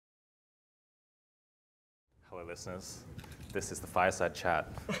Hello, listeners. This is the Fireside chat.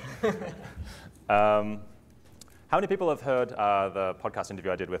 How many people have heard the podcast interview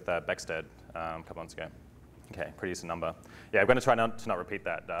I did with Beckstead a couple months ago? Okay, pretty decent number. Yeah, I'm going to try to not repeat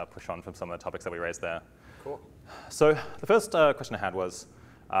that, push on from some of the topics that we raised there. Cool. So the first question I had was,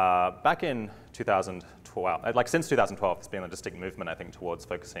 back in 2012, like since 2012, there's been a distinct movement, I think, towards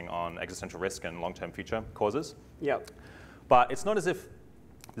focusing on existential risk and long-term future causes. Yep. But it's not as if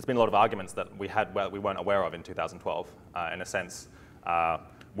there's been a lot of arguments that we weren't aware of in 2012. In a sense,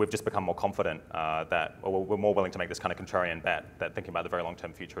 we've just become more confident or we're more willing to make this kind of contrarian bet that thinking about the very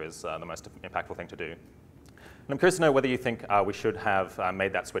long-term future is the most impactful thing to do. And I'm curious to know whether you think we should have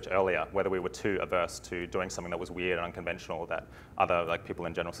made that switch earlier, whether we were too averse to doing something that was weird and unconventional that other people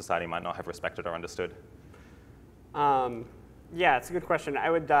in general society might not have respected or understood. Yeah, it's a good question.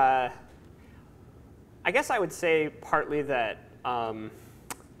 I guess I would say partly that I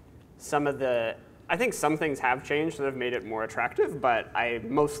think some things have changed that have made it more attractive, but I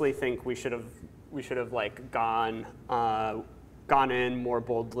mostly think we should have like gone in more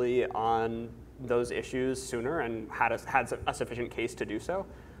boldly on those issues sooner and had a sufficient case to do so.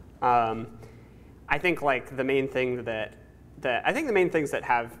 I think like the main things that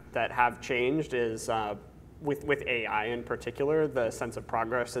have changed is with AI in particular, the sense of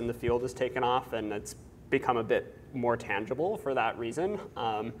progress in the field has taken off, and it's become a bit more tangible for that reason.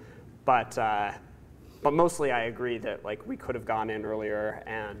 But mostly I agree that like we could have gone in earlier,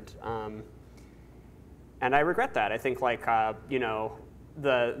 and I regret that. I think like the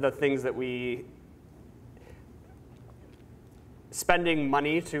things that spending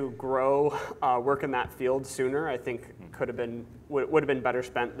money to grow work in that field sooner, I think would have been better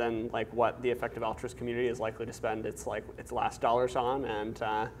spent than like what the effective altruist community is likely to spend its last dollars on, and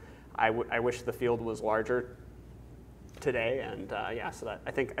I wish the field was larger today, and so that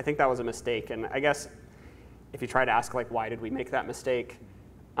I think that was a mistake. And I guess if you try to ask like why did we make that mistake,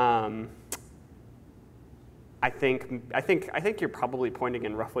 I think you're probably pointing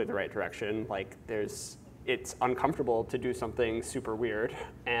in roughly the right direction. Like it's uncomfortable to do something super weird,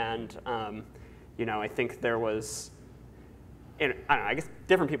 and I think there was. I don't know, I guess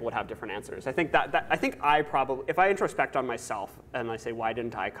different people would have different answers. I think I probably, if I introspect on myself and I say, why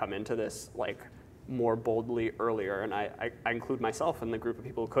didn't I come into this like more boldly earlier, and I include myself in the group of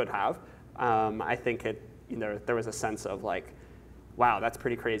people who could have, I think there was a sense of like, wow, that's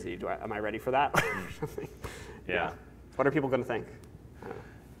pretty crazy. Am I ready for that? Yeah. What are people going to think?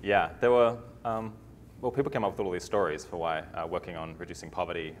 Yeah, there were. People came up with all these stories for why working on reducing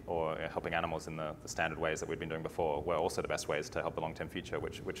poverty or helping animals in the standard ways that we'd been doing before were also the best ways to help the long-term future,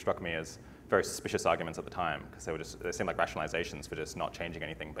 which struck me as very suspicious arguments at the time, because they seemed like rationalizations for just not changing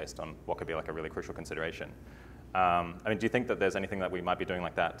anything based on what could be like a really crucial consideration. Do you think that there's anything that we might be doing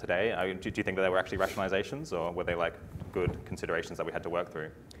like that today? Do you think that they were actually rationalizations, or were they like good considerations that we had to work through?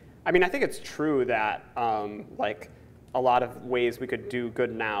 I mean, I think it's true that like a lot of ways we could do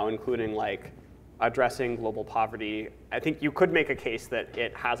good now, including like addressing global poverty, I think you could make a case that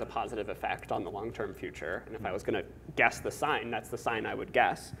it has a positive effect on the long-term future. And if I was going to guess the sign, that's the sign I would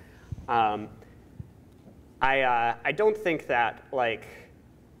guess. I don't think that like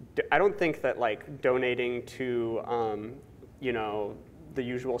donating to the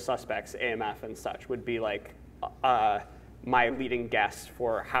usual suspects, AMF and such, would be like my leading guess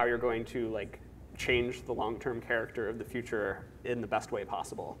for how you're going to like change the long-term character of the future in the best way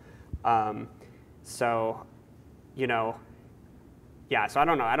possible. So I don't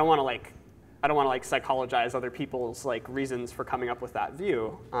know. I don't want to psychologize other people's like reasons for coming up with that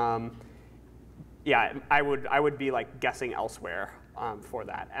view. I would be like guessing elsewhere for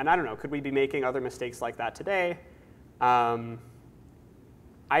that. And I don't know. Could we be making other mistakes like that today? I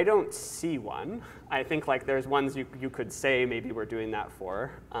don't see one. I think like there's ones you could say maybe we're doing that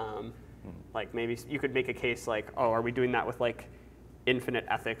for. Like maybe you could make a case like, oh, are we doing that with like infinite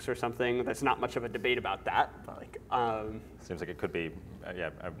ethics or something? There's not much of a debate about that. But like, seems like it could be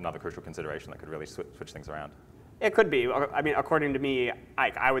another crucial consideration that could really switch things around. It could be. I mean, according to me,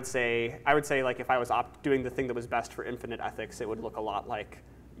 I would say like if I was doing the thing that was best for infinite ethics, it would look a lot like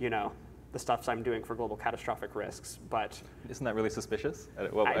the stuff I'm doing for global catastrophic risks. But isn't that really suspicious?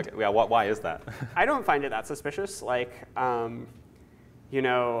 Why is that? I don't find it that suspicious. Like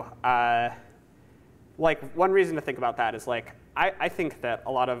like one reason to think about that is like I think that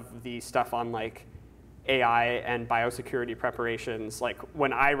a lot of the stuff on like AI and biosecurity preparations, like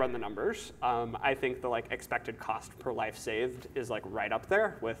when I run the numbers, I think the like expected cost per life saved is like right up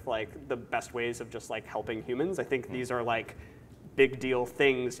there with like the best ways of just like helping humans. I think these are like big deal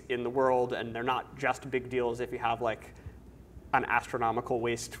things in the world, and they're not just big deals if you have like an astronomical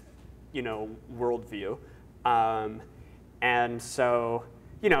waste, worldview. And so,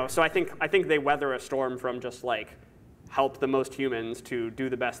 so I think they weather a storm from just like help the most humans to do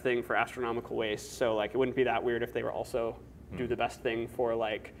the best thing for astronomical waste. So like it wouldn't be that weird if they were also do the best thing for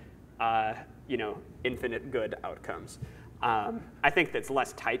like infinite good outcomes. I think that's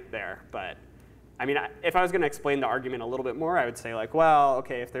less tight there, but I mean, if I was going to explain the argument a little bit more, I would say like, well,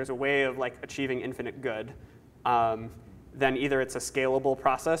 okay, if there's a way of like achieving infinite good, then either it's a scalable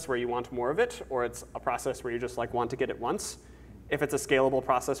process where you want more of it, or it's a process where you just like want to get it once. If it's a scalable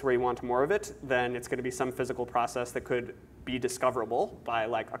process where you want more of it, then it's going to be some physical process that could be discoverable by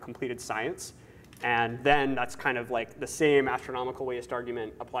like a completed science. And then that's kind of like the same astronomical waste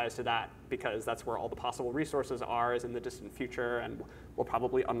argument applies to that, because that's where all the possible resources are, is in the distant future, and we'll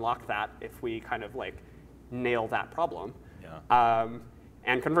probably unlock that if we kind of like nail that problem. Yeah.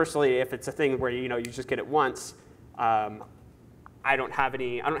 And conversely, if it's a thing where you just get it once, I don't have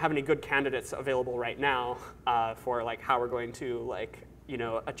any good candidates available right now for like how we're going to like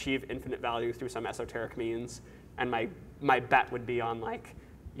achieve infinite value through some esoteric means. And my bet would be on like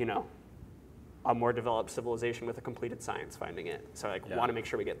a more developed civilization with a completed science finding it. So like want to make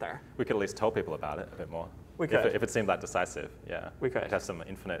sure we get there. We could at least tell people about it a bit more. We could. If it seemed that decisive, yeah. We could. We'd have some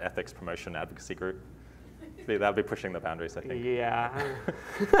infinite ethics promotion advocacy group. That would be pushing the boundaries, I think. Yeah.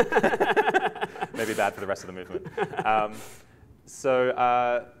 Maybe bad for the rest of the movement.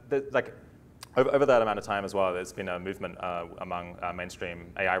 Over that amount of time as well, there's been a movement among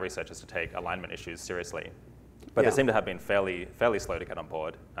mainstream AI researchers to take alignment issues seriously. But they seem to have been fairly slow to get on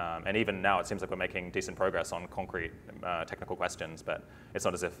board. And even now, it seems like we're making decent progress on concrete technical questions, but it's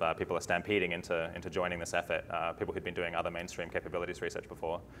not as if people are stampeding into joining this effort, people who'd been doing other mainstream capabilities research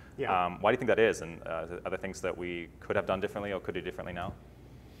before. Yeah. Why do you think that is? And are there things that we could have done differently or could do differently now?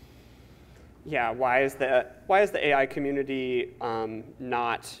 Yeah, why is the AI community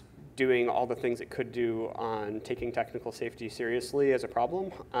not doing all the things it could do on taking technical safety seriously as a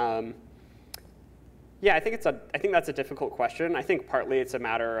problem? Yeah, I think that's a difficult question. I think partly it's a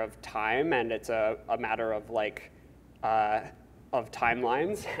matter of time, and it's a matter of like of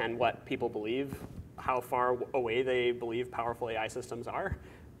timelines and what people believe, how far away they believe powerful AI systems are.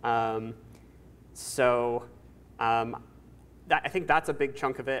 I think that's a big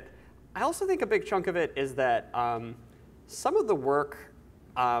chunk of it. I also think a big chunk of it is that some of the work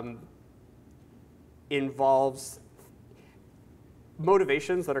involves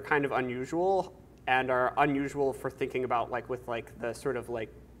motivations that are kind of unusual, and are unusual for thinking about like with like the sort of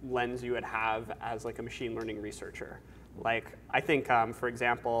like lens you would have as like a machine learning researcher. Like I think, for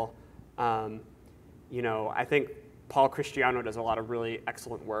example, I think Paul Christiano does a lot of really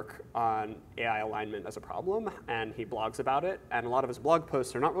excellent work on AI alignment as a problem, and he blogs about it. And a lot of his blog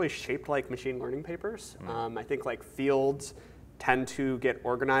posts are not really shaped like machine learning papers. I think like fields tend to get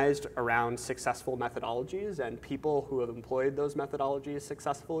organized around successful methodologies and people who have employed those methodologies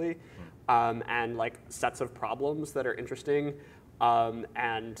successfully, and like sets of problems that are interesting.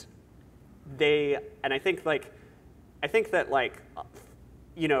 And I think that like,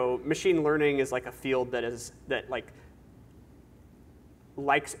 machine learning is like a field that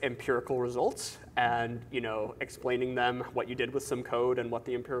likes empirical results, and explaining them, what you did with some code and what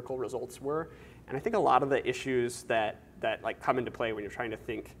the empirical results were. And I think a lot of the issues that like come into play when you're trying to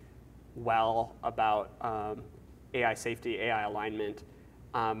think well about AI safety, AI alignment,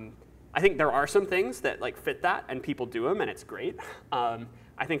 I think there are some things that like fit that, and people do them, and it's great.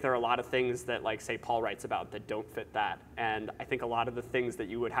 I think there are a lot of things that like say Paul writes about that don't fit that, and I think a lot of the things that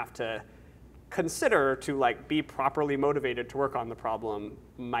you would have to consider to like be properly motivated to work on the problem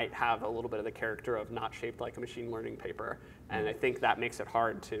might have a little bit of the character of not shaped like a machine learning paper, and I think that makes it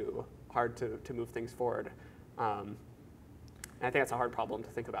hard to move things forward. And I think that's a hard problem to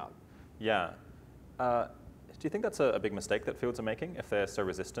think about. Yeah. Do you think that's a big mistake that fields are making if they're so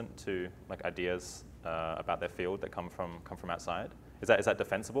resistant to like ideas about their field that come from outside? Is that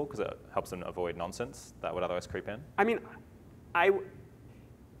defensible because it helps them avoid nonsense that would otherwise creep in? I mean, I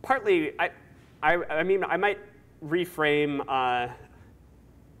might reframe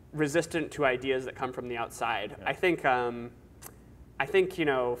resistant to ideas that come from the outside. Yeah. I think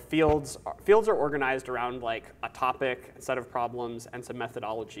fields are organized around like a topic, a set of problems, and some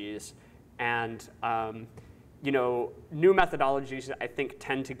methodologies, and new methodologies I think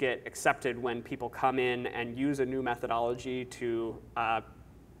tend to get accepted when people come in and use a new methodology to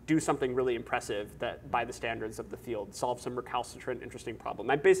do something really impressive that by the standards of the field, solve some recalcitrant, interesting problem.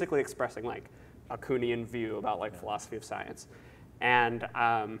 I'm basically expressing like a Kuhnian view about like philosophy of science, and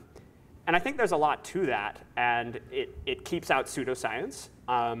I think there's a lot to that, and it keeps out pseudoscience,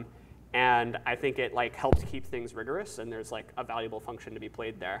 and I think it like helps keep things rigorous, and there's like a valuable function to be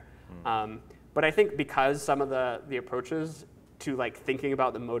played there. But I think because some of the approaches to like thinking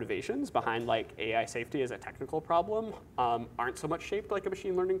about the motivations behind like AI safety as a technical problem aren't so much shaped like a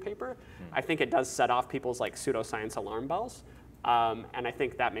machine learning paper, I think it does set off people's like pseudoscience alarm bells. And I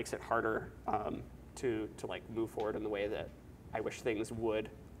think that makes it harder to like move forward in the way that I wish things would.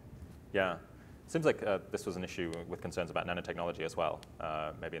 Yeah. Seems like this was an issue with concerns about nanotechnology as well,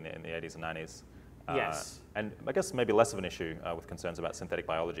 maybe in the 80s and 90s. Yes. And I guess maybe less of an issue with concerns about synthetic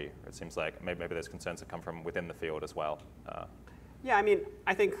biology. It seems like maybe those concerns have come from within the field as well. Yeah, I mean,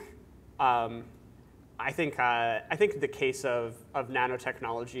 I think the case of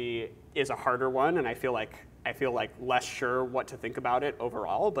nanotechnology is a harder one, and I feel like less sure what to think about it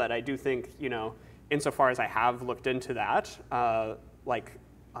overall. But I do think, insofar as I have looked into that,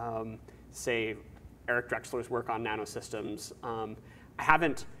 say Eric Drexler's work on nanosystems, I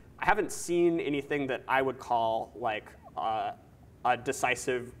haven't seen anything that I would call like a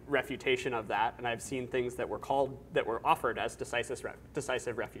decisive refutation of that, and I've seen things that were offered as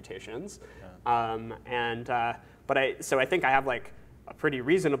decisive refutations. Yeah. So I think I have like a pretty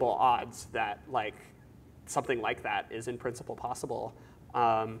reasonable odds that like something like that is in principle possible.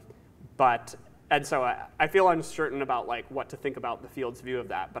 And so I feel uncertain about like what to think about the field's view of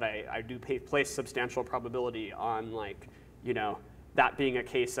that, but I do place substantial probability on like, that being a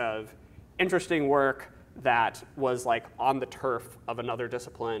case of interesting work that was like on the turf of another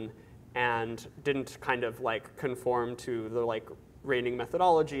discipline and didn't kind of like conform to the like reigning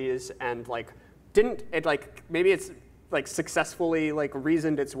methodologies, and like maybe it's like successfully like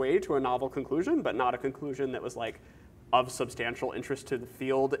reasoned its way to a novel conclusion, but not a conclusion that was like of substantial interest to the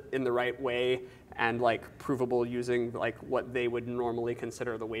field in the right way and like provable using like what they would normally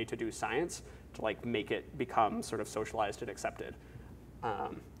consider the way to do science to like make it become sort of socialized and accepted.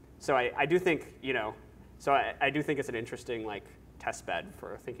 So I do think, I do think it's an interesting like test bed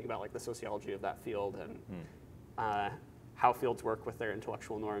for thinking about like the sociology of that field and how fields work with their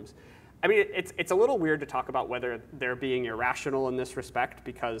intellectual norms. I mean, it's a little weird to talk about whether they're being irrational in this respect,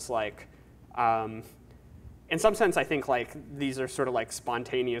 because like, in some sense, I think like these are sort of like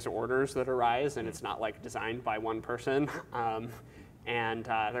spontaneous orders that arise, and it's not like designed by one person. And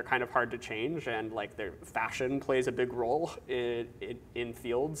they're kind of hard to change, and like their fashion plays a big role in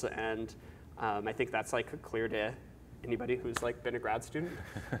fields, and I think that's like clear to anybody who's like been a grad student.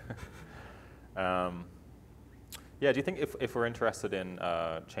 Yeah, do you think if we're interested in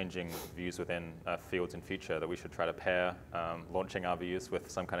changing views within fields in future, that we should try to pair launching our views with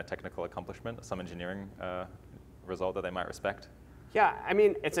some kind of technical accomplishment, some engineering result that they might respect? Yeah, I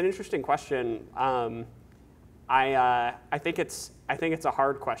mean, it's an interesting question. I think it's a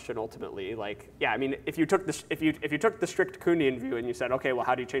hard question ultimately. Like, yeah, I mean, if you took the strict Kuhnian view and you said, okay, well,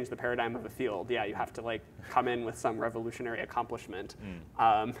 how do you change the paradigm of a field? Yeah, you have to like come in with some revolutionary accomplishment.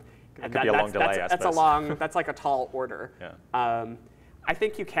 It could be a long delay, I suppose. That's like a tall order. Yeah. I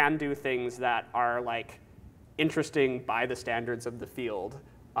think you can do things that are like interesting by the standards of the field,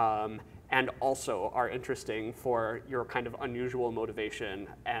 and also are interesting for your kind of unusual motivation,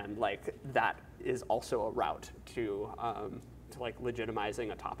 and like that is also a route to like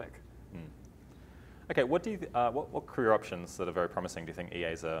legitimizing a topic. Okay, what career options that are very promising do you think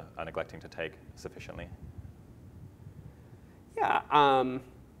EAs are neglecting to take sufficiently? Yeah,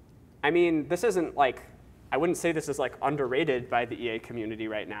 I mean, this isn't like, I wouldn't say this is like underrated by the EA community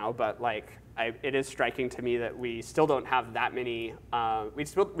right now, but like it is striking to me that we still don't have that many, we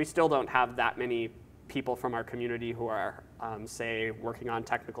still don't have that many people from our community who are, say, working on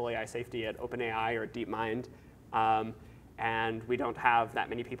technical AI safety at OpenAI or DeepMind, and we don't have that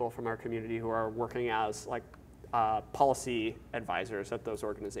many people from our community who are working as like policy advisors at those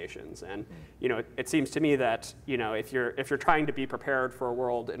organizations. And it seems to me that if you're trying to be prepared for a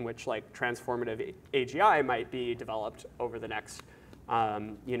world in which like transformative AGI might be developed over the next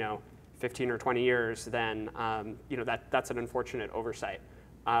 15 or 20 years, then that's an unfortunate oversight.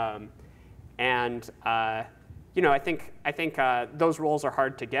 I think those roles are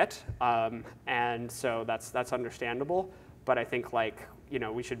hard to get, and so that's understandable. But I think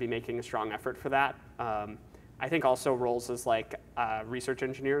we should be making a strong effort for that. I think also roles as like research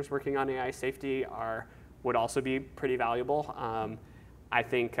engineers working on AI safety would also be pretty valuable. I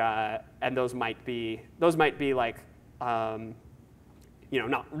think, and those might be like not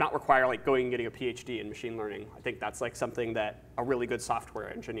require like going and getting a PhD in machine learning. I think that's like something that a really good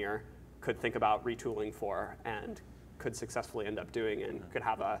software engineer could think about retooling for and could successfully end up doing, and could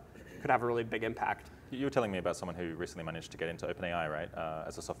have a really big impact. You were telling me about someone who recently managed to get into OpenAI, right,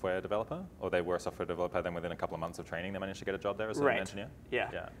 as a software developer? Or they were a software developer, then within a couple of months of training, they managed to get a job there as an engineer?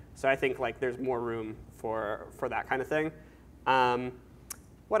 Yeah. So I think like there's more room for that kind of thing.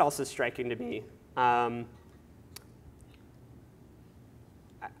 what else is striking to me? I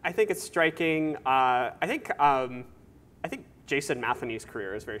think it's striking. I think Jason Matheny's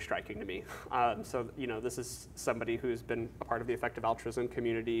career is very striking to me. So this is somebody who's been a part of the effective altruism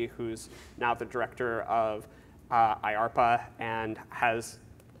community, who's now the director of IARPA, and has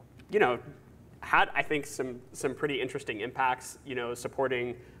had, I think, some pretty interesting impacts.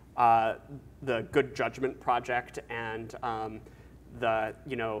 Supporting the Good Judgment Project and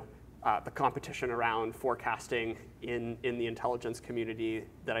the competition around forecasting in the intelligence community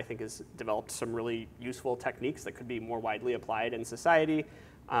that I think has developed some really useful techniques that could be more widely applied in society.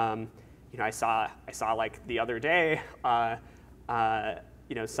 I saw like the other day,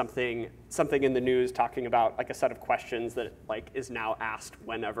 something in the news talking about like a set of questions that like is now asked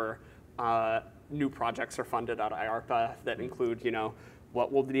whenever new projects are funded out of IARPA that include, what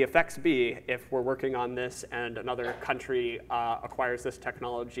will the effects be if we're working on this and another country acquires this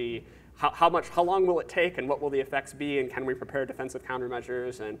technology? How long will it take, and what will the effects be, and can we prepare defensive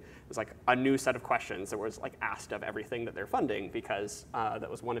countermeasures? And there's like a new set of questions that was like asked of everything that they're funding, because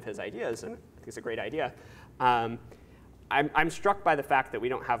that was one of his ideas, and I think it's a great idea. I'm struck by the fact that we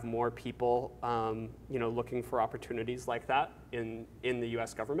don't have more people, looking for opportunities like that in the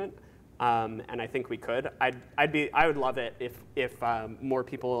U.S. government. And I think we could. I would love it if more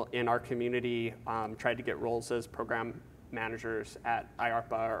people in our community tried to get roles as program managers at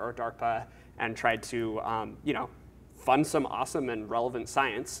IARPA or DARPA and tried to, fund some awesome and relevant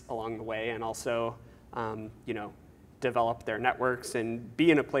science along the way, and also, develop their networks and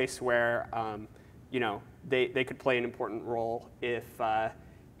be in a place where, they could play an important role if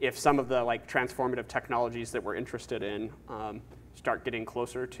some of the like transformative technologies that we're interested in start getting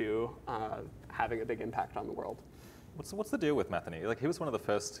closer to having a big impact on the world. What's the deal with Matheny? Like, he was one of the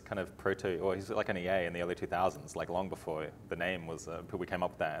first kind of he's like an EA in the early 2000s, like long before the name was, we came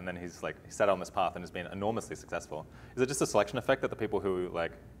up with that, and then he set on this path and has been enormously successful. Is it just a selection effect that the people who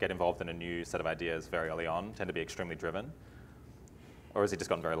like get involved in a new set of ideas very early on tend to be extremely driven? Or has he just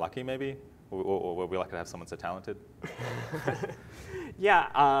gotten very lucky, maybe? Or were we lucky to have someone so talented?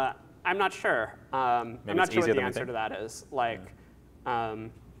 Yeah, I'm not sure. I'm not sure what the answer to that is. Like,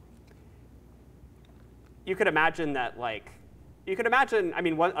 you could imagine that, I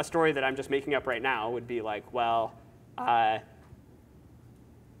mean, a story that I'm just making up right now would be like, well,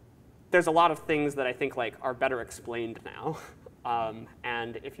 there's a lot of things that I think like are better explained now.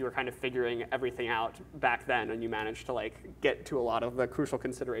 And if you were kind of figuring everything out back then and you managed to like get to a lot of the crucial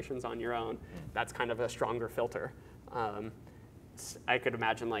considerations on your own, that's kind of a stronger filter. I could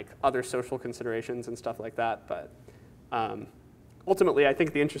imagine like other social considerations and stuff like that, but ultimately, I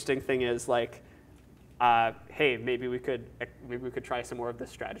think the interesting thing is like, hey, maybe we could try some more of this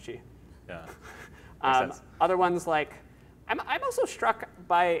strategy. Yeah. Other ones like, I'm also struck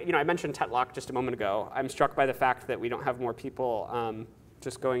by, I mentioned Tetlock just a moment ago. I'm struck by the fact that we don't have more people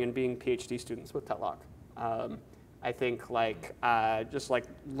just going and being PhD students with Tetlock. I think like just like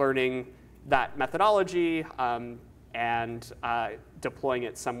learning that methodology and deploying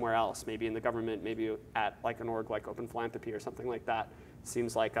it somewhere else, maybe in the government, maybe at like an org like Open Philanthropy or something like that,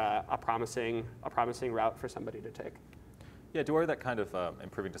 seems like a promising route for somebody to take. Yeah, do you worry that kind of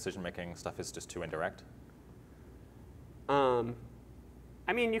improving decision-making stuff is just too indirect?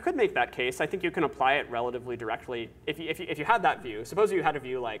 I mean, you could make that case. I think you can apply it relatively directly. If you had that view, suppose you had a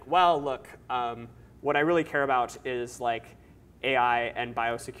view like, well, look, what I really care about is like AI and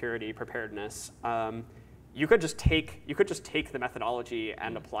biosecurity preparedness. You could just take the methodology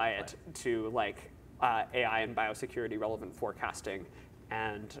and apply it to like AI and biosecurity relevant forecasting,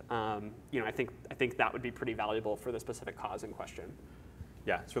 and I think that would be pretty valuable for the specific cause in question.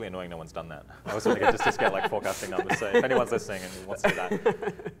 Yeah, it's really annoying no one's done that. I was trying to just get like forecasting numbers. So if anyone's listening and wants to do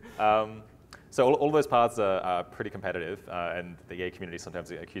that. So all of those paths are pretty competitive, and the EA community is sometimes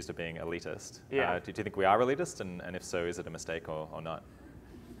accused of being elitist. Yeah. Do you think we are elitist, and if so, is it a mistake or not?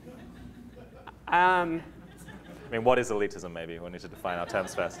 I mean, what is elitism? Maybe we need to define our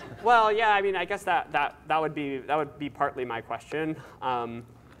terms first. Well, yeah. I mean, I guess that would be partly my question.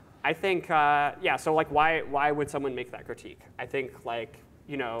 I think yeah. So like, why would someone make that critique? I think like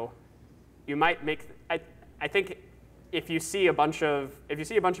you might make. I think if you see a bunch of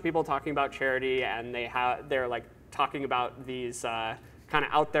people talking about charity and they're like talking about these kind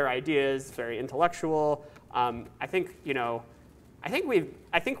of out there ideas, very intellectual. I think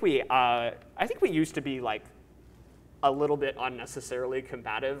we used to be like a little bit unnecessarily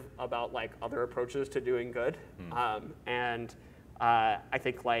combative about like other approaches to doing good, and I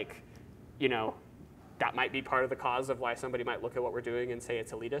think like that might be part of the cause of why somebody might look at what we're doing and say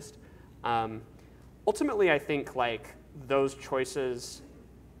it's elitist. Ultimately, I think like those choices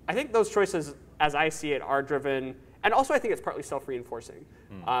those choices, as I see it, are driven, and also I think it's partly self-reinforcing.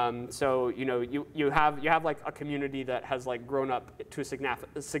 So you have like a community that has like grown up to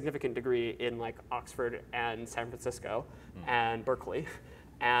a significant degree in like Oxford and San Francisco and Berkeley,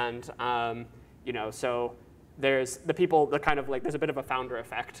 and so there's the people, there's a bit of a founder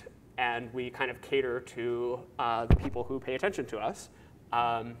effect, and we kind of cater to the people who pay attention to us,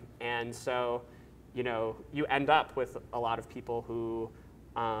 and so you end up with a lot of people who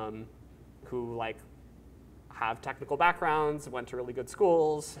like have technical backgrounds, went to really good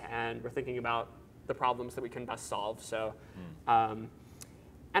schools, and we're thinking about the problems that we can best solve. So, and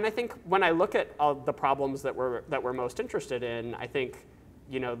I think when I look at all the problems that we're most interested in, I think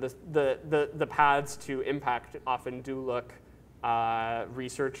the paths to impact often do look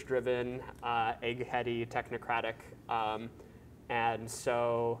research-driven, egg-heady, technocratic, and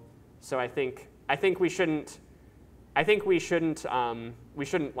so I think we shouldn't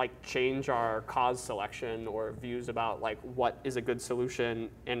like change our cause selection or views about like what is a good solution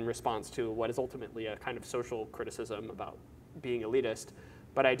in response to what is ultimately a kind of social criticism about being elitist.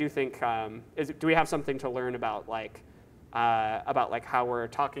 But I do think do we have something to learn about how we're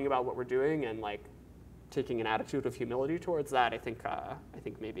talking about what we're doing and like taking an attitude of humility towards that? I think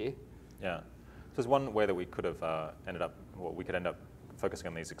maybe. Yeah. So there's one way that we could have we could end up focusing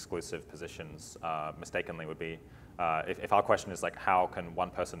on these exclusive positions mistakenly would be if our question is like, how can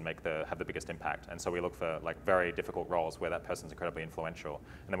one person have the biggest impact? And so we look for like very difficult roles where that person's incredibly influential,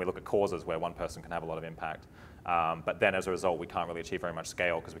 and then we look at causes where one person can have a lot of impact. But then as a result, we can't really achieve very much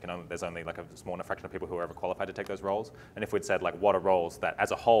scale because there's only like a small enough fraction of people who are ever qualified to take those roles. And if we'd said like, what are roles that as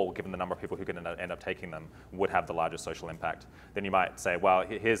a whole, given the number of people who can end up taking them, would have the largest social impact, then you might say, well,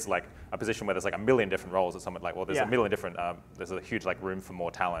 here's like a position where there's like a million different roles at someone like, well, there's a million different, there's a huge like room for more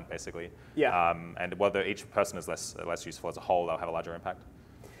talent basically. Yeah. And whether each person is less useful as a whole, they'll have a larger impact.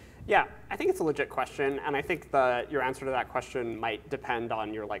 Yeah, I think it's a legit question, and I think your answer to that question might depend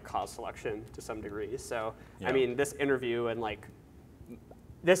on your like cause selection to some degree. So, yeah. I mean, this interview and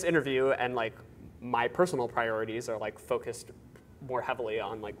my personal priorities are like focused more heavily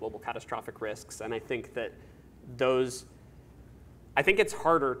on like global catastrophic risks, and I think it's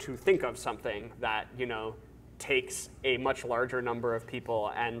harder to think of something that takes a much larger number of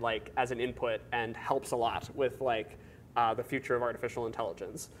people and like as an input and helps a lot with like the future of artificial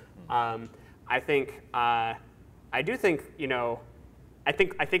intelligence. I think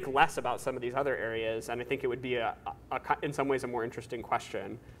less about some of these other areas, and I think it would be in some ways a more interesting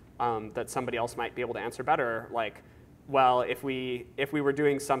question that somebody else might be able to answer better. Like, well, if we were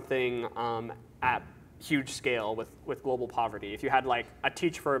doing something at huge scale with global poverty, if you had like a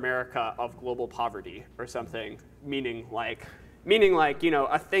Teach for America of global poverty or something, meaning like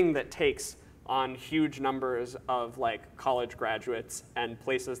a thing that takes on huge numbers of like college graduates and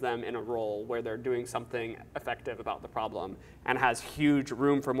places them in a role where they're doing something effective about the problem and has huge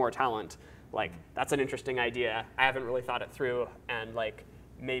room for more talent. Like, that's an interesting idea. I haven't really thought it through, and like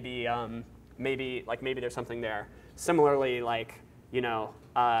maybe there's something there. Similarly,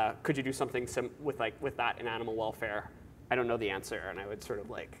 could you do something with that in animal welfare? I don't know the answer, and I would sort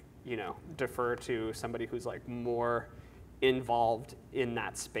of defer to somebody who's like more involved in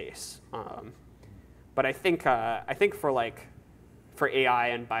that space. But I think for AI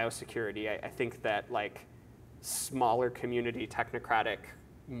and biosecurity, I think that like smaller community technocratic,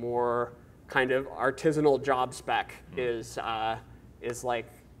 more kind of artisanal job spec is like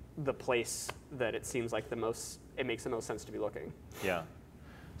the place that it seems like it makes the most sense to be looking. Yeah.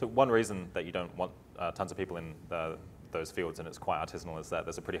 So one reason that you don't want tons of people in those fields, and it's quite artisanal, is that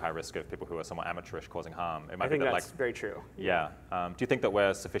there's a pretty high risk of people who are somewhat amateurish causing harm. I think that's very true. Yeah. Do you think that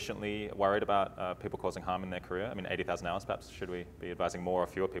we're sufficiently worried about people causing harm in their career? I mean, 80,000 hours, perhaps, should we be advising more or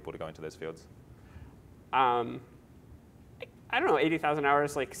fewer people to go into those fields? I don't know, 80,000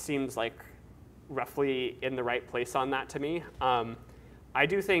 hours seems like roughly in the right place on that to me. I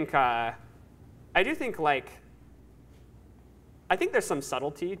think there's some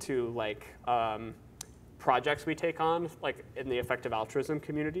subtlety to projects we take on, like in the effective altruism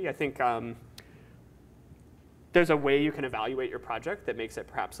community. I think there's a way you can evaluate your project that makes it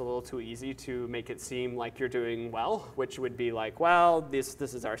perhaps a little too easy to make it seem like you're doing well, which would be like, well, this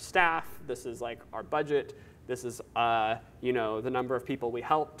is our staff, this is like our budget, this is the number of people we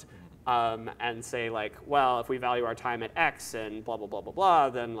helped, and say like, well, if we value our time at X and blah blah blah blah blah,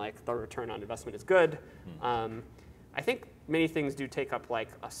 then like the return on investment is good. I think many things do take up like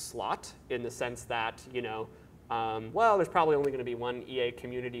a slot in the sense that, well, there's probably only going to be one EA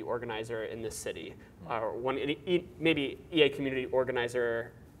community organizer in this city, or one maybe EA community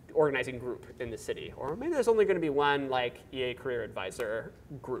organizer organizing group in the city, or maybe there's only going to be one like EA career advisor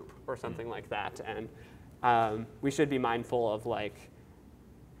group or something like that. And we should be mindful of like,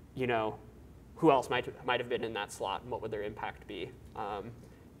 you know, who else might have been in that slot and what would their impact be.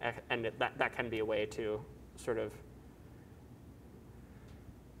 And that can be a way to sort of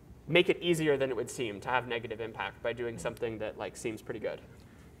make it easier than it would seem to have negative impact by doing something that like seems pretty good.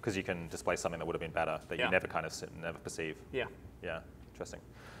 Because you can display something that would have been better that you never kind of never perceive. Yeah. Yeah. Interesting.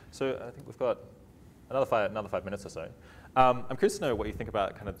 So I think we've got another 5 minutes or so. I'm curious to know what you think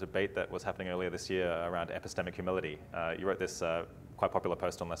about kind of the debate that was happening earlier this year around epistemic humility. You wrote this quite popular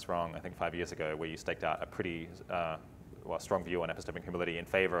post on Less Wrong, I think 5 years ago, where you staked out a pretty strong view on epistemic humility in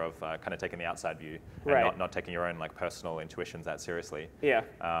favor of kind of taking the outside view and not taking your own like personal intuitions that seriously. Yeah.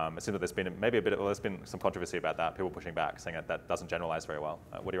 It seems that there's been maybe there's been some controversy about that, people pushing back, saying that doesn't generalize very well.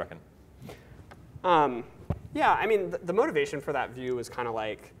 What do you reckon? Yeah, I mean, the motivation for that view is kind of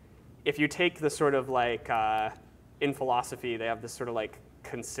like, if you take the sort of like, in philosophy, they have this sort of like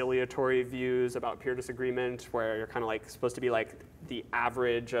conciliatory views about peer disagreement, where you're kind of like supposed to be like the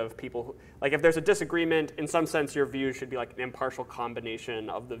average of people who, like if there's a disagreement, in some sense your view should be like an impartial combination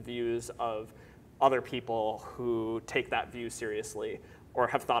of the views of other people who take that view seriously or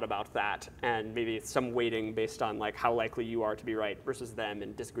have thought about that, and maybe some weighting based on like how likely you are to be right versus them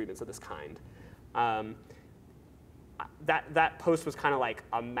in disagreements of this kind. That post was kind of like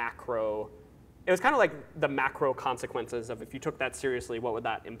a macro. It was kind of like the macro consequences of if you took that seriously, what would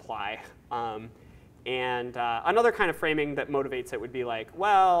that imply? And another kind of framing that motivates it would be like,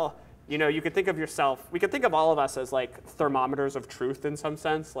 well, you know, you could think of yourself, we could think of all of us as like thermometers of truth in some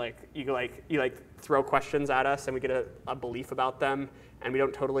sense. Like you throw questions at us and we get a belief about them, and we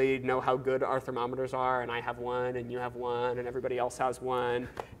don't totally know how good our thermometers are, and I have one and you have one and everybody else has one,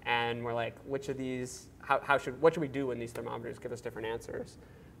 and we're like, which of these, what should we do when these thermometers give us different answers?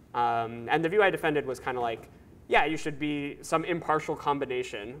 And the view I defended was kind of like, yeah, you should be some impartial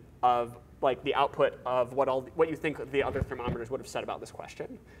combination of like the output of what you think the other thermometers would have said about this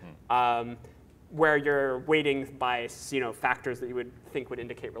question, where you're weighting by factors that you would think would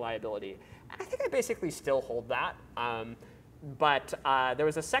indicate reliability. And I think I basically still hold that. But there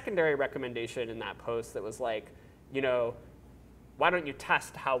was a secondary recommendation in that post that was like, why don't you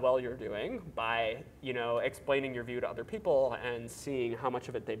test how well you're doing by, explaining your view to other people and seeing how much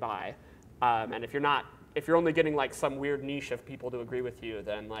of it they buy. And if you're only getting like some weird niche of people to agree with you,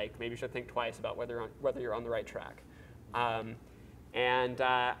 then like maybe you should think twice about whether you're on the right track.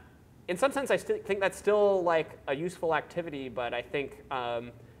 In some sense, I think that's still like a useful activity, but I think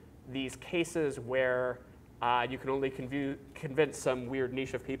these cases where you can only convince some weird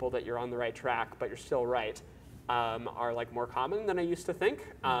niche of people that you're on the right track, but you're still right, are like more common than I used to think.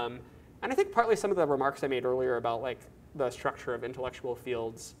 And I think partly some of the remarks I made earlier about like the structure of intellectual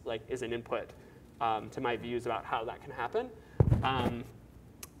fields like is an input to my views about how that can happen.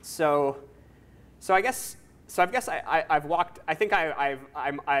 So I guess I've walked. I think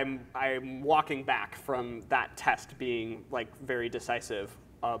I'm walking back from that test being like very decisive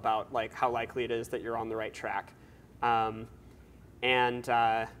about like how likely it is that you're on the right track. And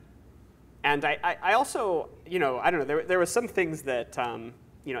I also, I don't know, there was some things that,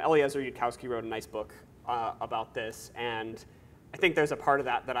 Eliezer Yudkowsky wrote a nice book about this, and I think there's a part of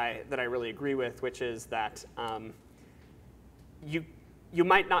that I really agree with, which is that you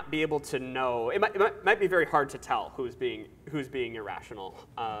might not be able to know, it might be very hard to tell who's being irrational.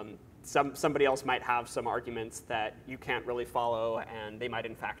 Somebody else might have some arguments that you can't really follow, and they might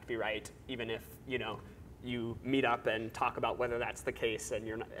in fact be right, even if, you meet up and talk about whether that's the case,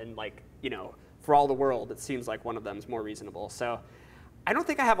 and for all the world, it seems like one of them is more reasonable. So I don't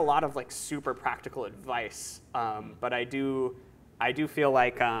think I have a lot of like super practical advice, but I do feel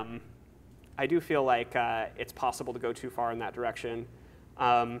like it's possible to go too far in that direction.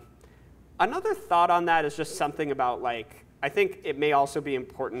 Another thought on that is just something about like, I think it may also be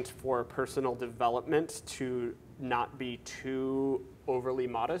important for personal development to not be too overly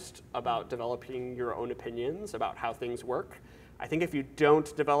modest about developing your own opinions about how things work. I think if you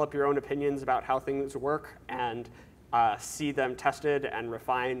don't develop your own opinions about how things work and see them tested and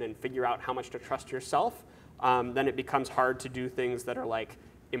refined and figure out how much to trust yourself, then it becomes hard to do things that are like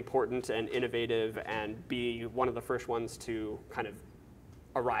important and innovative and be one of the first ones to kind of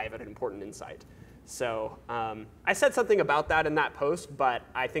arrive at an important insight. So I said something about that in that post, but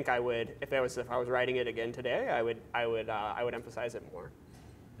I think I would, if I was writing it again today, I would emphasize it more.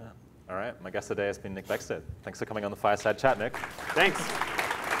 Yeah. All right. My guest today has been Nick Beckstead. Thanks for coming on the Fireside Chat, Nick. Thanks.